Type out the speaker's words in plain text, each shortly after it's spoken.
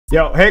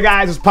Yo, hey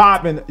guys, what's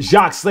poppin'?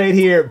 Jacques Slade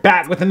here,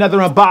 back with another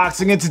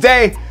unboxing, and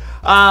today,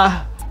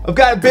 I've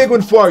got a big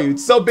one for you.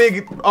 It's so big,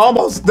 it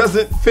almost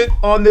doesn't fit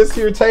on this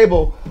here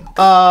table.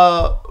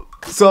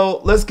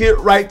 So let's get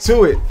right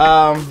to it.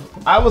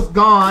 I was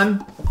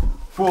gone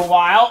for a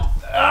while,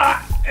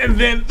 and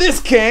then this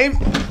came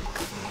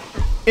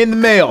in the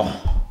mail.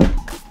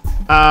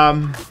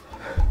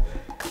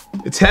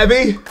 It's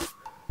heavy,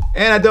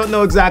 and I don't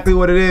know exactly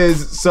what it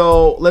is,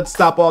 so let's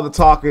stop all the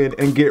talking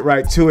and get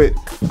right to it.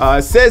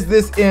 It says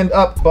this end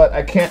up, but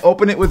I can't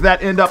open it with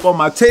that end up on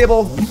my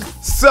table,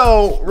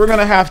 so we're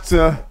gonna have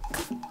to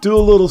do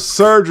a little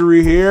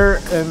surgery here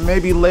and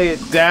maybe lay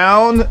it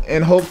down,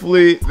 and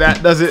hopefully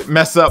that doesn't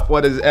mess up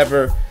what is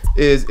ever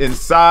is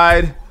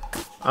inside.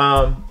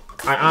 I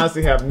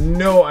honestly have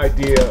no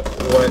idea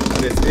what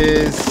this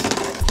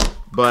is,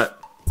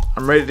 but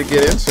I'm ready to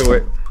get into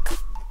it.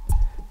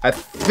 I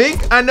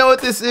think I know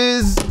what this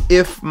is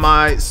if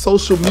my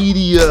social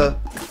media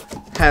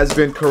has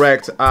been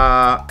correct.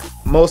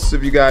 Most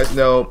of you guys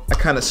know I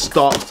kind of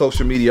stalk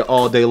social media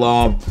all day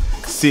long,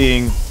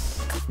 seeing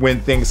when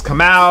things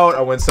come out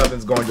or when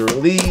something's going to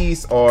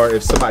release or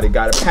if somebody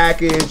got a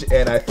package,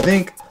 and I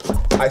think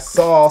I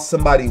saw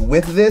somebody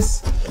with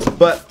this,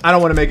 but I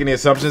don't want to make any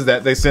assumptions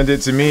that they send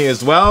it to me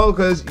as well,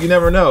 because you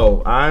never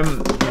know. I'm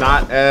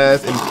not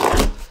as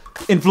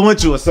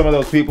influential as some of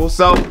those people.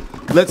 So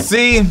let's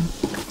see.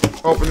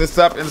 Open this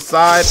up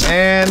inside,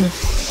 and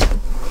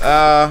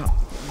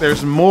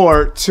there's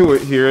more to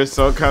it here,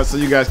 so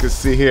you guys can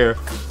see here.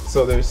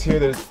 So there's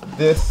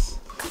this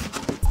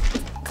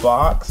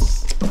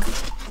box.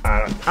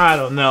 I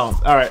don't know.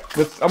 All right,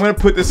 I'm gonna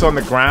put this on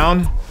the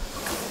ground.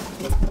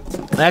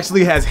 It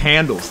actually has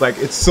handles. Like,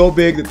 it's so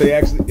big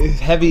that it's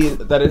heavy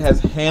that it has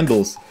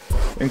handles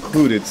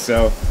included.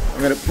 So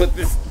I'm gonna put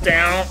this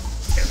down and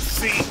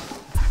see.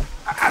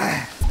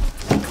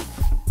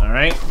 All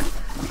right.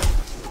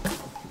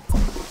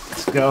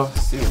 Go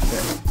see what's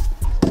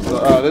in. So,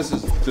 oh, this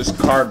is just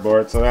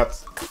cardboard, so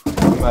that's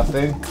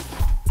nothing.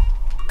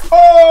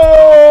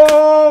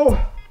 Oh!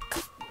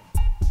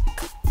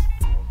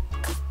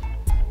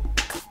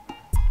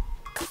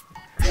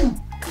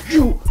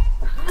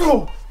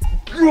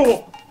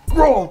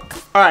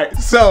 Alright,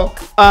 so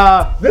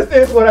this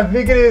is what I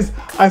think it is.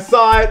 I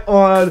saw it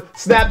on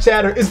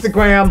Snapchat or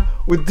Instagram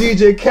with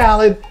DJ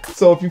Khaled.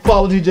 So if you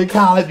follow DJ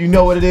Khaled, you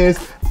know what it is.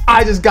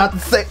 I just got to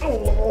say,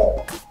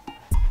 oh.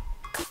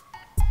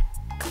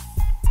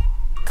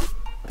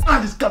 I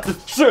just got the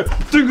shit.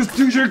 Think it's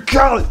DJ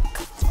Khaled.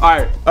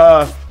 Alright,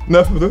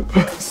 enough of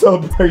the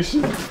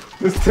celebration.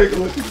 Let's take a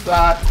look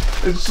inside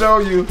and show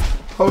you.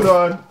 Hold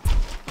on.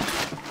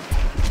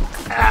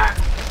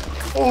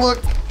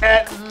 Look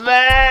at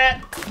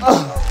that.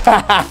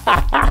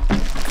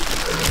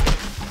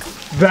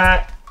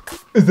 That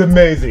is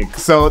amazing.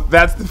 So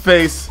that's the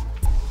face.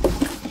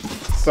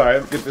 Sorry,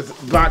 let's get this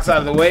box out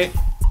of the way.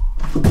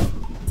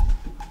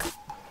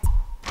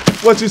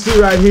 What you see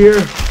right here,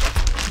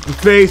 the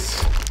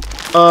face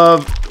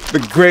of the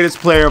greatest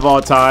player of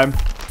all time.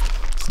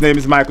 His name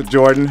is Michael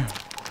Jordan,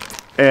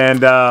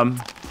 and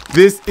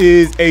this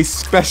is a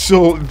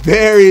special,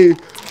 very,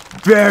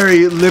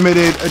 very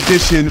limited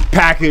edition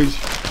package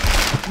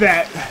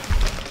that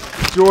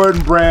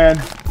Jordan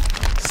brand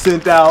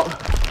sent out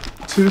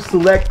to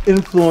select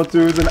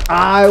influencers, and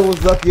I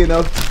was lucky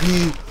enough to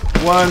be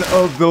one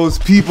of those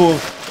people,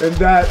 and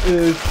that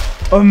is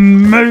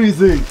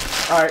amazing.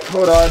 All right,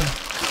 hold on.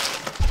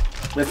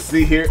 Let's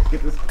see here.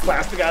 Get this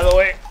plastic out of the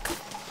way.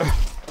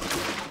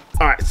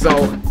 All right,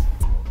 so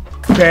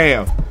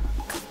bam.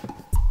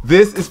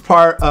 This is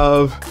part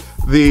of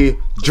the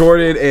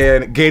Jordan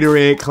and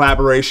Gatorade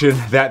collaboration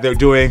that they're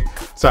doing.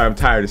 Sorry, I'm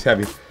tired, it's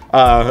heavy.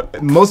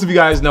 Most of you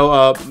guys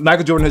know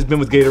Michael Jordan has been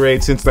with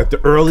Gatorade since like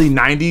the early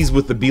 90s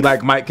with the Be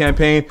Like Mike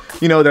campaign.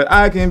 You know, that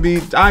I can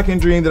dream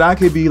that I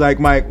could be like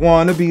Mike,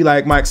 wanna be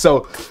like Mike.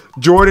 So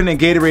Jordan and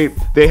Gatorade,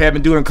 they have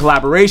been doing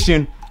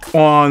collaboration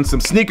on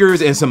some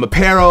sneakers and some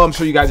apparel. I'm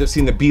sure you guys have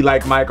seen the Be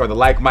Like Mike or the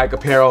Like Mike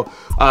apparel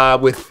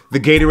with the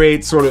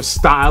Gatorade sort of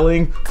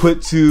styling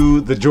put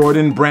to the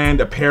Jordan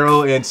brand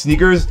apparel and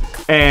sneakers.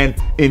 And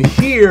in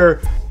here,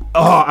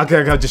 oh, I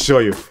gotta just show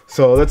you.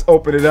 So let's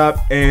open it up,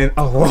 and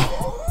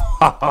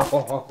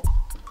oh,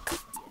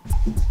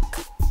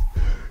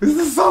 this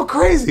is so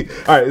crazy.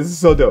 All right, this is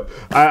so dope.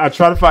 I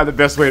try to find the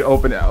best way to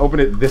open it. Open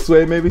it this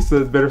way maybe,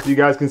 so it's better so you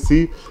guys can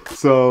see.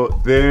 So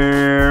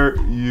there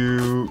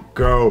you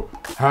go.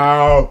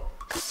 How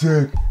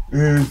sick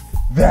is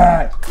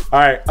that? All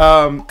right,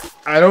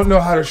 I don't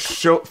know how to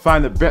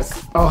find the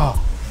best.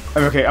 Oh,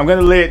 okay, I'm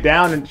gonna lay it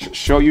down and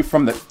show you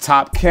from the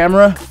top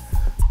camera.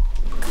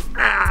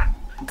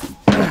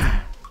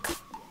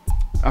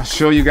 I'll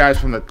show you guys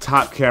from the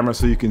top camera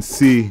so you can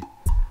see.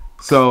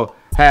 So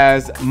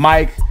has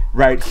Mike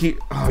right here.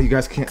 Oh, you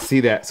guys can't see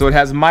that. So it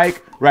has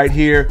Mike right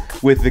here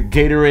with the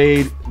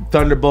Gatorade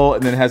Thunderbolt,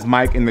 and then it has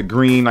Mike in the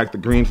green, like the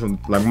green from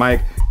like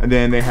Mike. And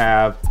then they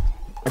have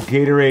a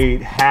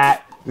Gatorade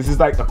hat. This is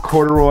like a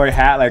corduroy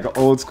hat, like an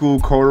old school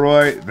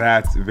corduroy.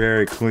 That's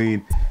very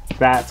clean.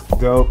 That's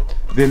dope.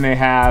 Then they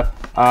have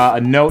a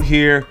note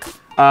here.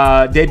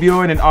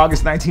 Debuting in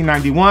August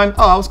 1991.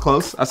 Oh, I was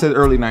close. I said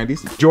early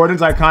 90s.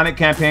 Jordan's iconic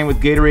campaign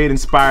with Gatorade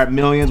inspired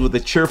millions with a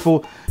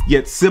cheerful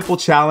yet simple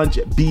challenge,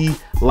 be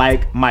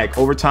like Mike.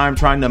 Over time,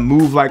 trying to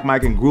move like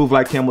Mike and groove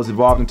like him was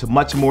evolved into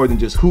much more than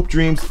just hoop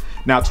dreams.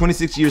 Now,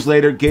 26 years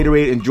later,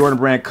 Gatorade and Jordan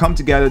Brand come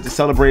together to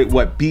celebrate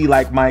what Be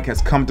Like Mike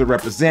has come to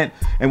represent,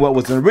 and what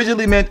was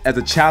originally meant as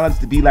a challenge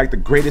to be like the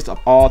greatest of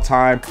all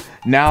time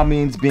now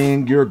means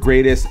being your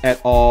greatest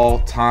at all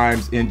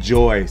times.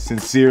 Enjoy.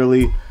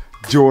 Sincerely,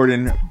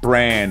 Jordan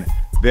Brand.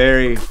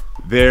 Very,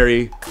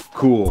 very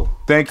cool.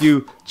 Thank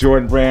you,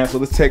 Jordan Brand. So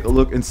let's take a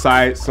look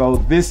inside. So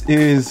this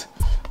is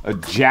a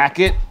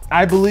jacket,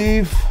 I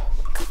believe.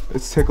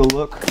 Let's take a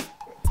look.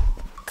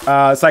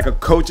 It's like a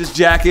coach's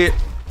jacket.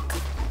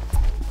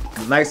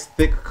 Nice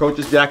thick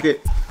coach's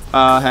jacket.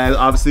 Has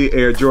obviously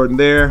Air Jordan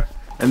there.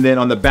 And then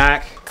on the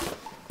back,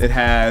 it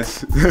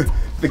has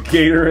the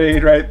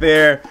Gatorade right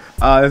there.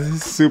 This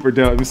is super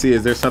dope. Let me see,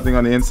 is there something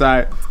on the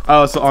inside?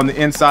 Oh, so on the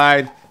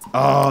inside,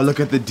 oh, look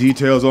at the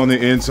details on the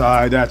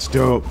inside. That's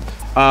dope.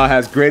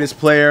 Has greatest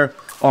player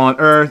on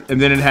earth,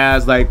 and then it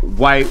has like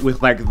white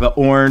with like the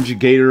orange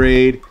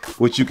Gatorade,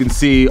 which you can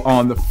see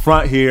on the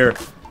front here.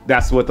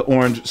 That's what the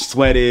orange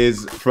sweat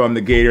is from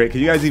the Gatorade. Can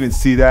you guys even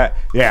see that?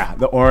 Yeah,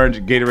 the orange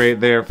Gatorade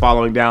there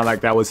following down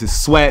like that was his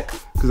sweat,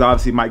 because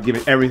obviously Mike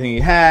giving everything he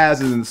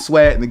has, and then the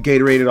sweat and the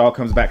Gatorade, it all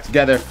comes back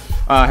together.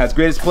 Has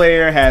greatest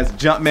player, has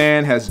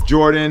Jumpman, has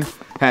Jordan,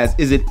 has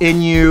Is It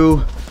In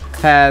You,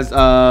 has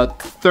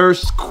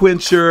thirst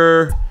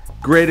quencher,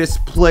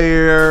 greatest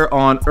player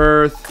on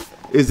earth,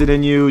 Is It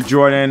In You,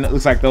 Jordan. It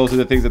looks like those are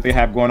the things that they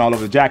have going all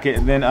over the jacket.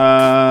 And then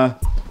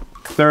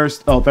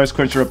thirst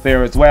quencher up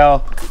there as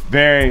well.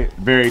 Very,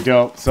 very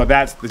dope. So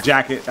that's the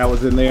jacket that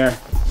was in there.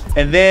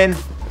 And then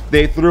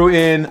they threw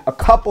in a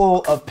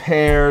couple of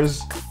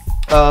pairs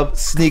of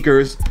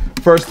sneakers.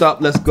 First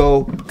up, let's go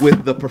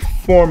with the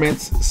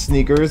performance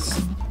sneakers.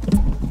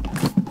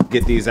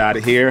 Get these out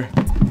of here.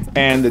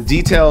 And the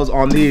details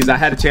on these, I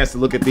had a chance to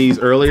look at these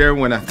earlier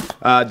when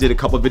I did a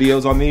couple of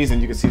videos on these,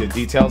 and you can see the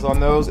details on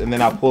those. And then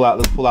let's pull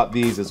out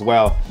these as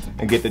well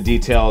and get the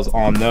details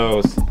on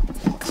those.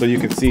 So you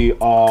can see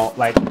all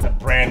like the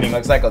branding.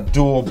 It's like a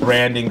dual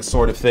branding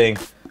sort of thing.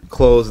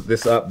 Close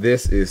this up.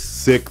 This is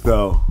sick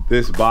though.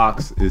 This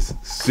box is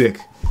sick.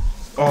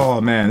 Oh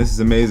man, this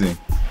is amazing.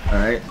 All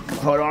right,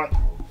 hold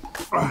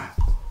on.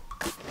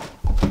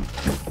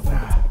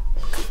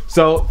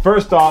 So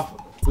first off,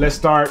 let's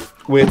start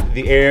with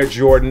the Air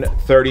Jordan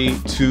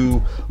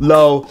 32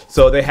 Low.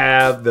 So they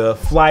have the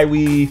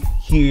Flyweave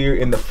here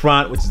in the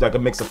front, which is like a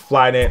mix of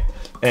Flyknit.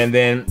 And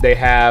then they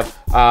have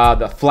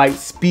the Flight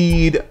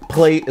Speed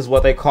plate is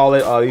what they call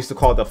it. They used to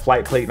call it the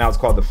Flight plate, now it's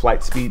called the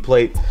Flight Speed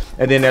plate.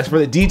 And then as for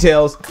the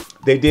details,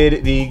 they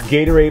did the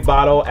Gatorade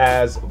bottle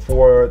as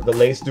for the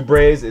lace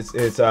dubres.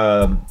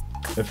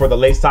 It's for the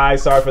lace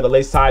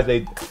ties,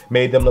 they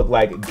made them look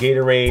like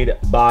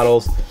Gatorade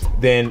bottles.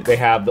 Then they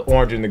have the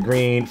orange and the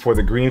green for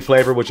the green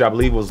flavor, which I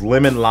believe was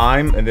lemon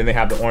lime. And then they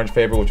have the orange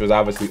flavor, which was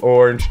obviously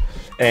orange.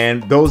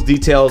 And those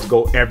details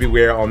go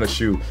everywhere on the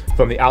shoe.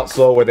 From the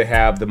outsole where they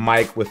have the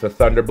mic with the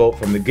Thunderbolt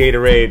from the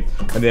Gatorade.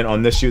 And then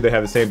on this shoe, they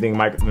have the same thing,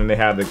 mic, and then they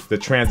have the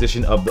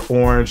transition of the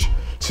orange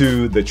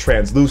to the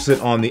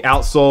translucent on the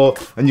outsole.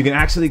 And you can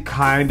actually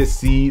kind of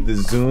see the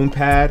zoom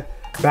pad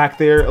back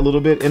there a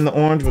little bit in the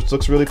orange, which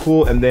looks really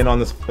cool. And then on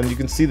this, and you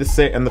can see the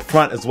same in the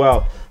front as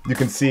well. You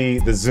can see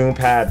the zoom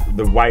pad,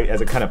 the white,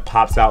 as it kind of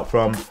pops out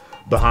from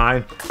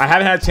behind. I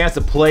haven't had a chance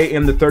to play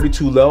in the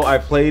 32 Low. I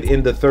played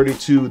in the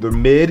 32, the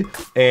mid,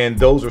 and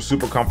those are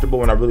super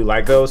comfortable and I really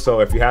like those. So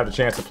if you have the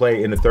chance to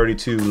play in the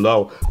 32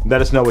 Low,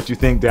 let us know what you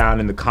think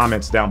down in the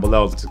comments down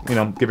below to, you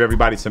know, give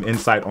everybody some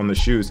insight on the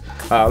shoes.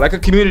 Like a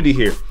community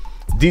here.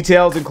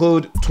 Details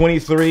include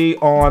 23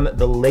 on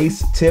the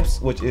lace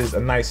tips, which is a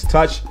nice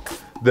touch.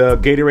 The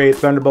Gatorade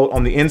Thunderbolt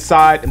on the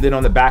inside, and then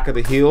on the back of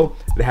the heel,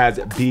 it has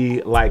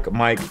Be Like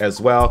Mike as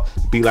well.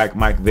 Be Like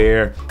Mike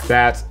there.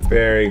 That's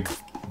very,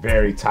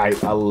 very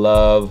tight. I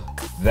love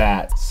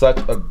that. Such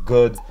a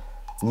good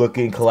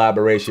looking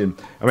collaboration.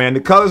 I mean,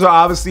 the colors are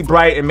obviously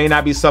bright. It may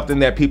not be something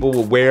that people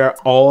will wear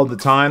all the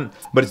time,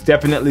 but it's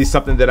definitely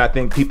something that I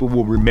think people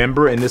will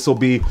remember, and this will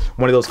be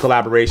one of those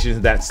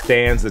collaborations that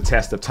stands the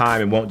test of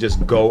time and won't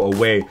just go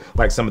away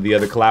like some of the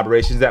other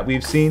collaborations that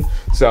we've seen.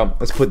 So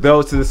let's put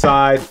those to the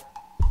side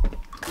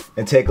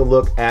and take a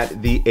look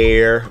at the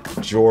Air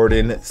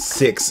Jordan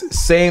 6.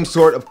 Same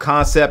sort of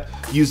concept,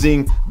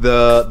 using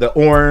the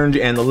orange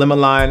and the lemon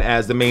lime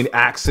as the main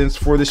accents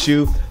for the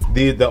shoe.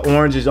 The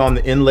orange is on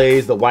the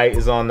inlays, the white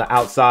is on the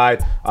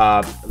outside.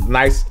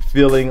 Nice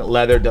feeling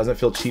leather, doesn't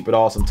feel cheap at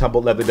all. Some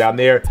tumbled leather down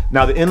there.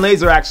 Now the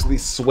inlays are actually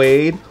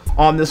suede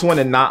on this one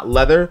and not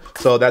leather,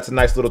 so that's a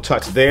nice little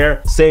touch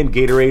there. Same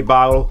Gatorade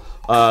bottle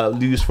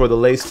used for the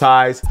lace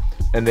ties,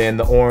 and then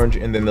the orange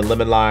and then the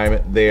lemon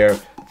lime there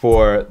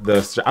for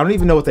the, I don't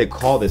even know what they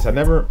call this. I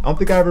don't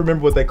think I ever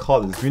remember what they call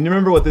this. Do you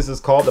remember what this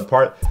is called? The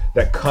part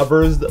that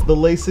covers the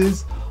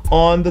laces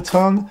on the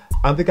tongue?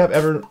 I don't think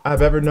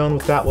I've ever known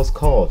what that was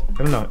called.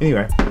 I don't know.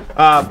 Anyway,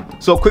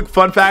 so quick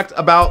fun fact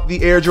about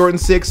the Air Jordan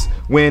 6.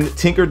 When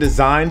Tinker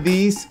designed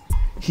these,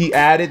 he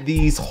added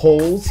these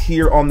holes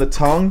here on the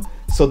tongue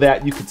so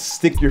that you could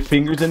stick your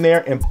fingers in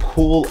there and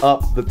pull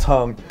up the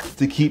tongue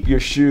to keep your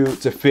shoe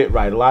to fit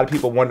right. A lot of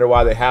people wonder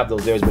why they have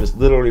those there, but it's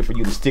literally for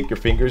you to stick your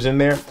fingers in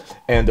there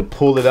and to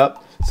pull it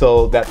up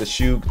so that the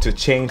shoe to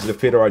change the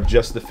fit or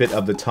adjust the fit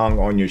of the tongue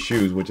on your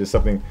shoes, which is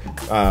something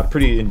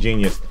pretty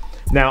ingenious.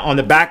 Now on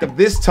the back of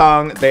this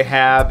tongue, they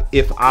have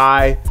 "If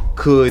I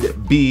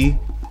Could Be"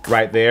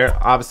 right there.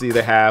 Obviously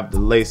they have the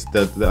lace,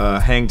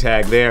 the hang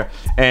tag there.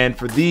 And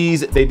for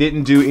these, they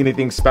didn't do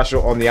anything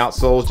special on the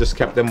outsoles, just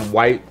kept them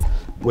white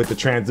with the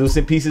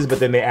translucent pieces, but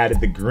then they added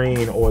the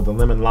green or the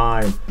lemon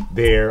lime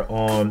there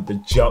on the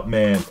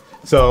Jumpman.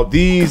 So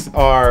these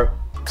are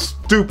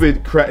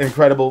stupid,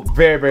 incredible,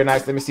 very, very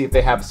nice. Let me see if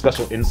they have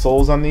special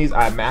insoles on these.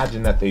 I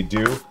imagine that they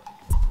do.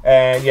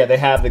 And yeah, they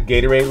have the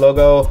Gatorade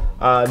logo.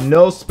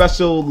 No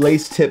special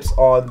lace tips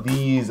on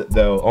these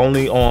though,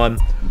 only on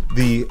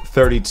the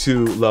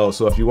 32 low.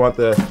 So if you want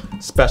the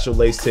special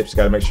lace tips, you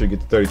gotta make sure you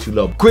get the 32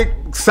 low. Quick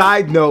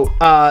side note,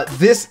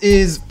 this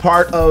is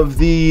part of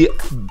the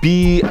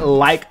Be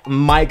Like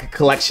Mike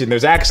collection.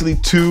 There's actually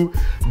 2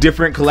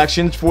 different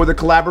collections for the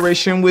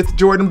collaboration with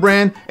Jordan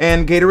Brand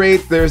and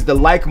Gatorade. There's the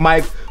Like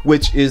Mike,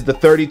 which is the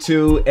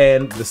 32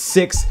 and the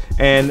 6,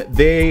 and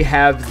they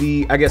have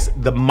the, I guess,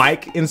 the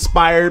Mike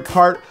inspired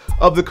part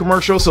of the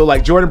commercial. So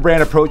like Jordan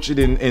Brand approached it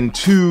in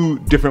 2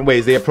 different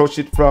ways. They approached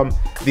it from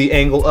the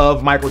angle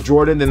of Michael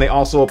Jordan, then they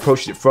also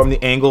approached it from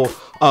the angle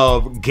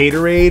of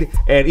Gatorade.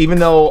 And even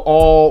though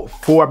all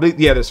 4, I believe,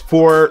 yeah, there's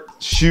 4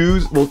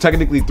 shoes, well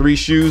technically 3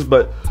 shoes,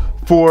 but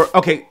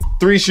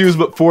 3 shoes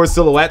but 4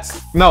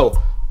 silhouettes. No,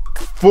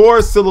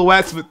 4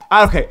 silhouettes, but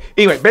okay.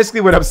 Anyway,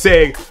 basically what I'm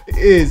saying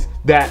is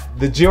that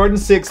the Jordan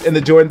 6 and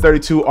the Jordan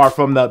 32 are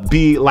from the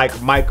Be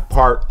Like Mike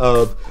part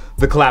of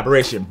the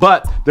collaboration.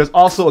 But there's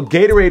also a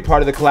Gatorade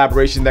part of the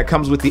collaboration that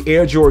comes with the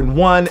Air Jordan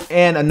 1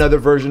 and another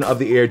version of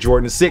the Air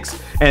Jordan 6.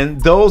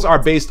 And those are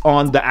based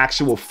on the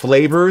actual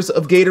flavors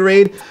of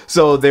Gatorade.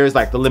 So there's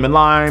like the lemon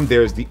lime,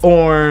 there's the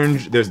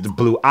orange, there's the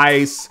blue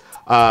ice,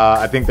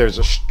 I think there's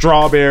a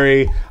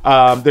strawberry.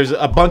 There's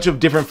a bunch of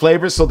different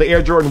flavors. So the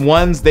Air Jordan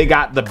 1s, they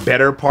got the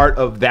better part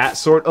of that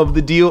sort of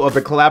the deal of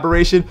the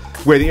collaboration,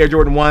 where the Air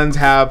Jordan 1s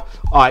have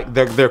like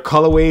their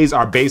colorways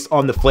are based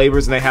on the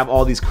flavors, and they have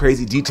all these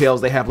crazy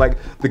details. They have like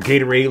the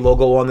Gatorade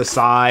logo on the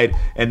side,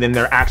 and then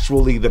they're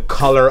actually the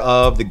color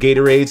of the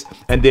Gatorades.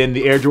 And then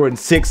the Air Jordan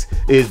 6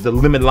 is the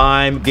lemon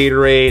lime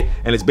Gatorade,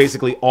 and it's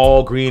basically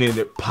all green, and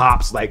it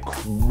pops like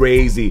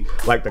crazy.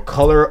 Like the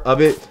color of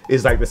it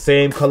is like the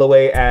same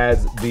colorway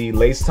as the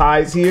lace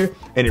ties here,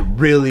 and it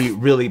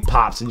really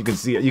pops, and you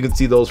can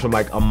see those from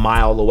like a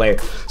mile away.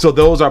 So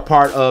those are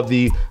part of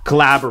the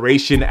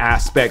collaboration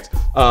aspect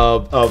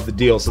of the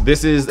deal. So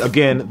this is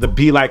again the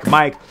Be Like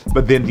Mike,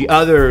 but then the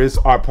others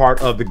are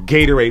part of the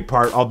Gatorade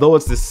part. Although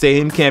it's the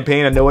same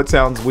campaign, I know it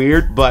sounds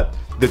weird, but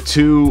the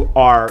 2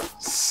 are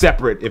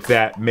separate, if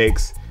that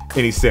makes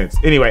any sense.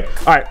 Anyway,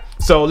 all right,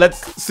 so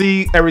let's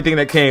see everything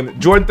that came.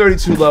 Jordan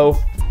 32 low,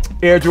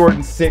 Air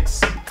Jordan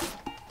 6.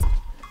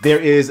 There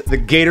is the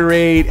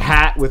Gatorade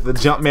hat with the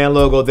Jumpman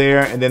logo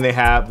there, and then they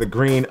have the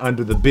green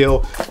under the bill.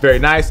 Very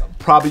nice.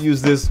 Probably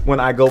use this when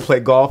I go play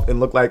golf and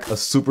look like a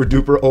super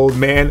duper old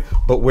man,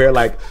 but wear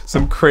like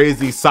some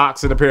crazy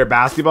socks and a pair of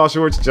basketball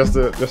shorts just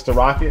to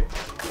rock it.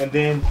 And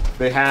then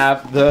they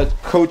have the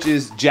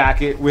coach's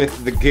jacket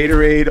with the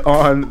Gatorade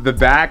on the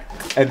back,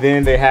 and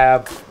then they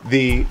have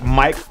the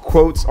Mike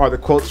quotes, or the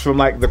quotes from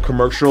like the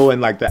commercial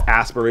and like the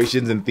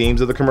aspirations and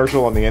themes of the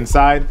commercial on the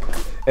inside.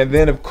 And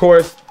then of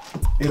course,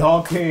 it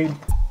all came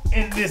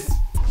in this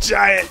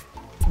giant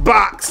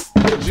box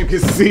that you can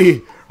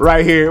see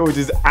right here, which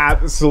is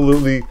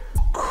absolutely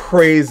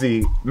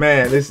crazy.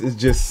 Man, this is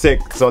just sick.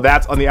 So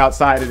that's on the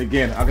outside, and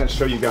again, I'm gonna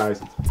show you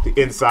guys the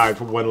inside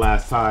for one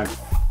last time.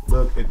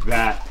 Look at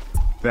that.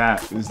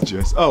 That is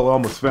just, oh, it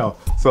almost fell.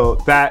 So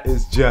that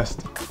is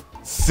just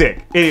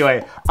sick.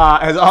 Anyway,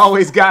 as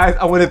always, guys,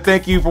 I want to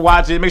thank you for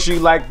watching. Make sure you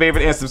like,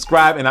 favorite, and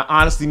subscribe. And I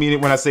honestly mean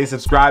it when I say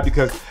subscribe,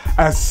 because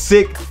as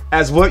sick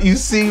as what you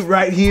see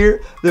right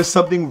here, there's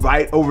something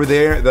right over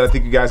there that I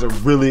think you guys are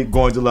really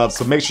going to love.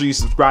 So make sure you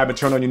subscribe and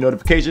turn on your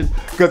notifications,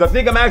 because I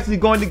think I'm actually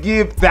going to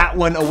give that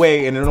one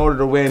away. And in order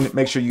to win,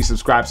 make sure you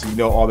subscribe so you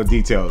know all the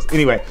details.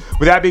 Anyway,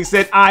 with that being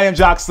said, I am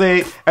Jacques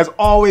Slade. As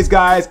always,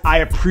 guys, I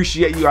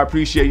appreciate you. I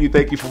appreciate you.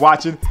 Thank you for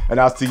watching, and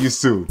I'll see you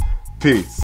soon. Peace.